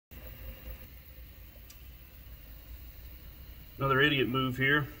Another idiot move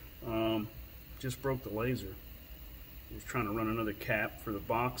here. Just broke the laser. I was trying to run another cap for the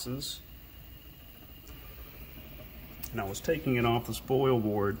boxes, and I was taking it off the spoil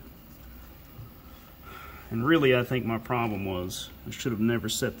board. And really, I think my problem was I should have never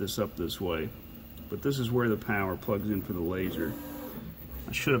set this up this way. But this is where the power plugs in for the laser.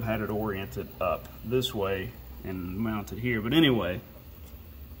 I should have had it oriented up this way and mounted here. But anyway,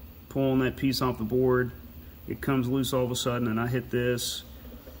 pulling that piece off the board, it comes loose all of a sudden, and I hit this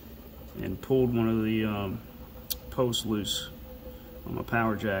and pulled one of the posts loose on my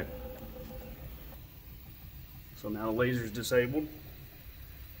power jack. So now the laser is disabled.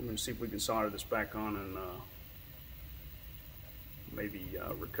 We're going to see if we can solder this back on and maybe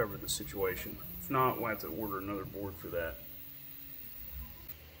recover the situation. If not, we'll have to order another board for that.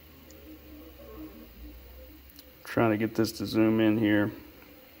 Trying to get this to zoom in here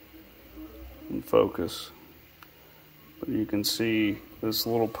and focus. But you can see this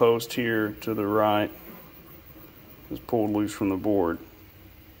little post here to the right is pulled loose from the board.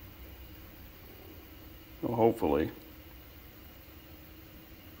 So hopefully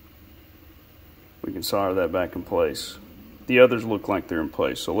we can solder that back in place. The others look like they're in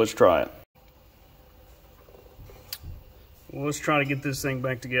place, so let's try it. Well, let's try to get this thing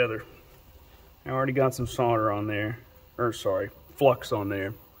back together. I already got some solder on there, or sorry, flux on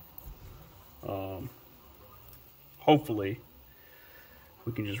there. Hopefully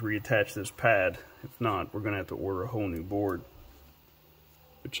we can just reattach this pad. If not, we're gonna have to order a whole new board.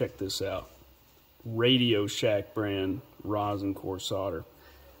 But check this out. Radio Shack brand rosin core solder.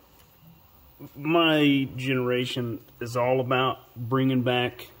 My generation is all about bringing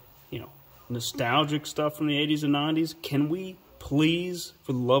back, nostalgic stuff from the 80s and 90s. Can we please,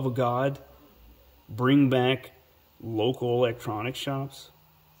 for the love of God, bring back local electronics shops?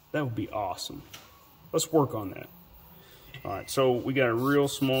 That would be awesome. Let's work on that. All right, so we got a real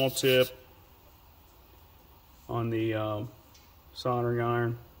small tip on the soldering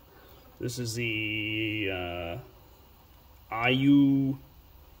iron. This is the IU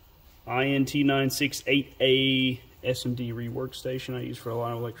INT968A SMD rework station I use for a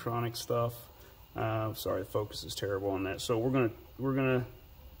lot of electronic stuff. Sorry, the focus is terrible on that. So we're gonna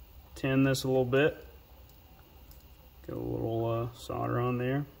tin this a little bit. Get a little solder on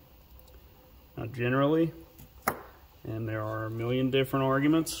there. Now generally, and there are a million different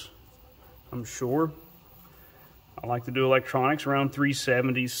arguments, I'm sure, I like to do electronics around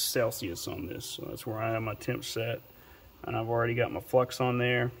 370 Celsius on this. So that's where I have my temp set. And I've already got my flux on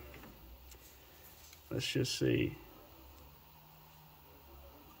there. Let's just see.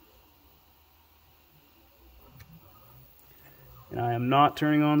 And I am not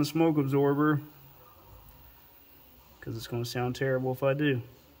turning on the smoke absorber because it's going to sound terrible if I do.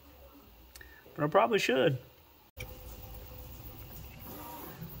 But I probably should.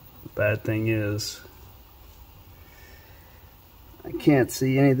 The bad thing is, I can't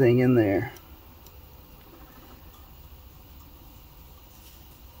see anything in there.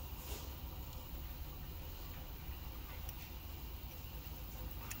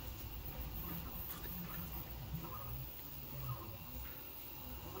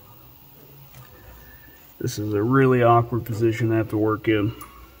 This is a really awkward position to have to work in.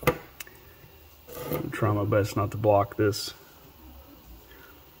 I'm trying my best not to block this,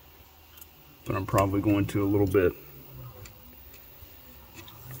 but I'm probably going to a little bit.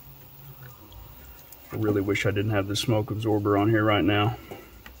 I really wish I didn't have the smoke absorber on here right now.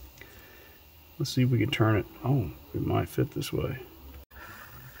 Let's see if we can turn it. Oh, it might fit this way.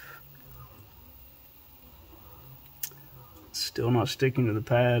 It's still not sticking to the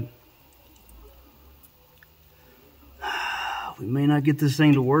pad. We may not get this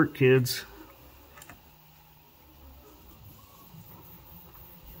thing to work, kids.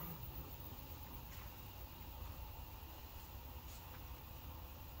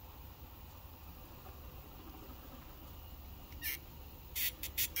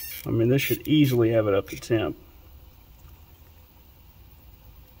 I mean, this should easily have it up to temp.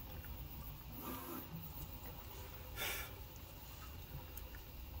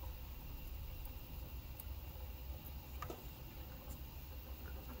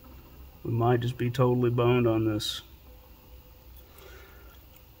 We might just be totally boned on this.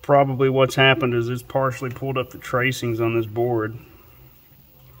 Probably what's happened is it's partially pulled up the tracings on this board.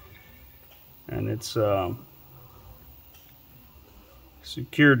 And it's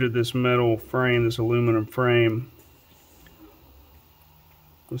secured to this metal frame, this aluminum frame,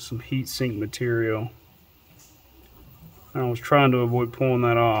 with some heat sink material. And I was trying to avoid pulling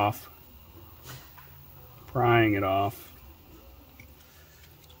that off, prying it off.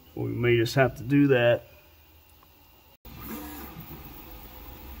 We may just have to do that.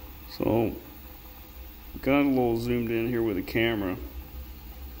 So, got a little zoomed in here with the camera,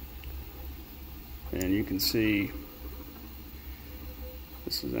 and you can see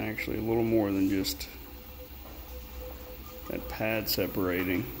this is actually a little more than just that pad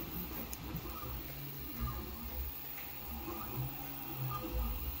separating.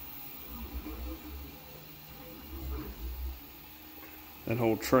 That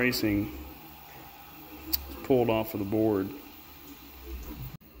whole tracing is pulled off of the board.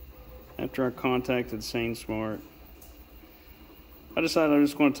 After I contacted Sainsmart, I decided I was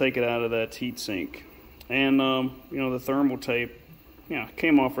just going to take it out of that heat sink. And, you know, the thermal tape,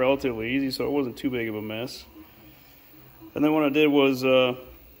 came off relatively easy, so it wasn't too big of a mess. And then what I did was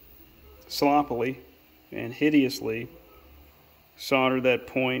sloppily and hideously soldered that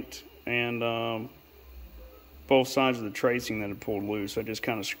point and both sides of the tracing that had pulled loose. I just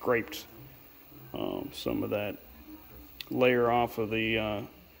kind of scraped some of that layer off of the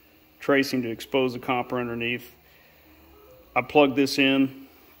tracing to expose the copper underneath. I plugged this in.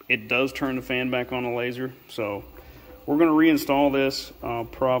 It does turn the fan back on the laser, so we're going to reinstall this. I'll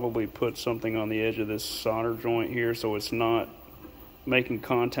probably put something on the edge of this solder joint here so it's not making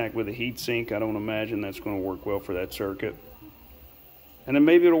contact with the heat sink. I don't imagine that's going to work well for that circuit. And then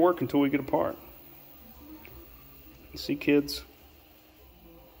maybe it'll work until we get a part. You see, kids?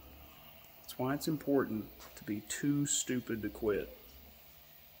 That's why it's important to be too stupid to quit.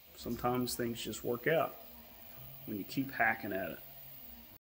 Sometimes things just work out when you keep hacking at it.